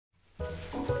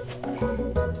Hey,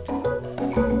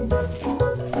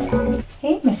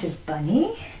 Mrs.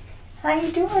 Bunny. How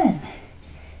you doing?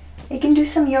 You can do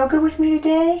some yoga with me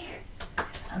today?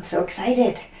 I'm so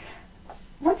excited.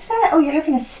 What's that? Oh, you're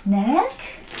having a snack?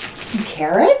 Some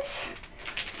carrots?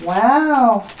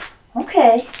 Wow.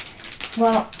 Okay.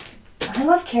 Well, I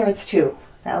love carrots too.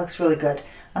 That looks really good.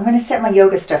 I'm going to set my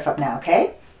yoga stuff up now,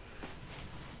 okay?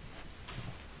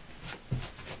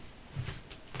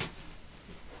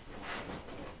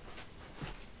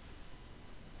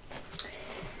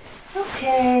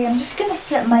 Okay, I'm just going to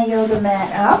set my yoga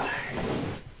mat up.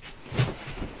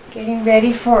 Getting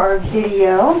ready for our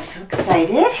video. I'm so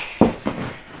excited.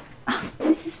 Oh,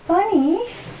 Mrs. Bunny,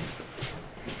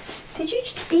 did you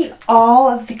just eat all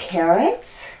of the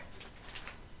carrots?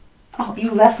 Oh, you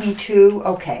left me two?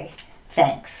 Okay,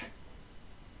 thanks.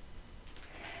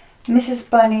 Mrs.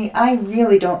 Bunny, I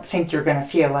really don't think you're going to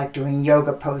feel like doing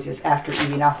yoga poses after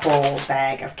eating a whole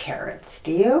bag of carrots,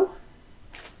 do you?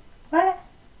 What?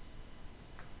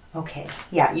 Okay,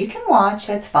 yeah, you can watch,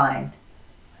 that's fine.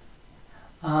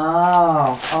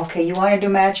 Oh, okay, you want to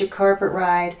do Magic Carpet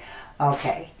Ride?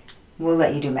 Okay, we'll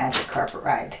let you do Magic Carpet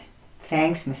Ride.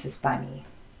 Thanks, Mrs. Bunny.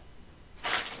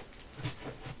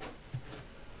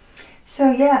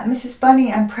 So yeah, Mrs.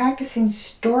 Bunny, I'm practicing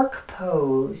stork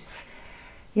pose.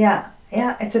 Yeah,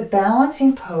 it's a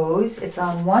balancing pose. It's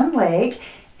on one leg,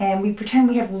 and we pretend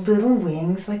we have little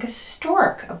wings like a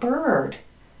stork, a bird.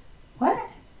 What?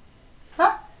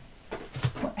 Huh?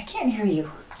 I can't hear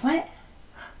you. What?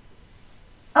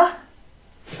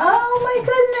 Oh my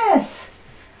goodness!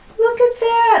 Look at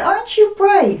that! Aren't you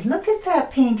bright? Look at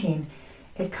that painting.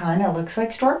 It kind of looks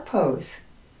like stork pose.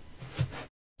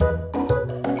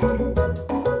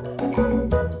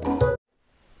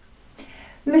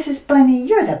 Mrs. Bunny,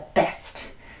 you're the best.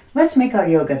 Let's make our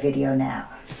yoga video now.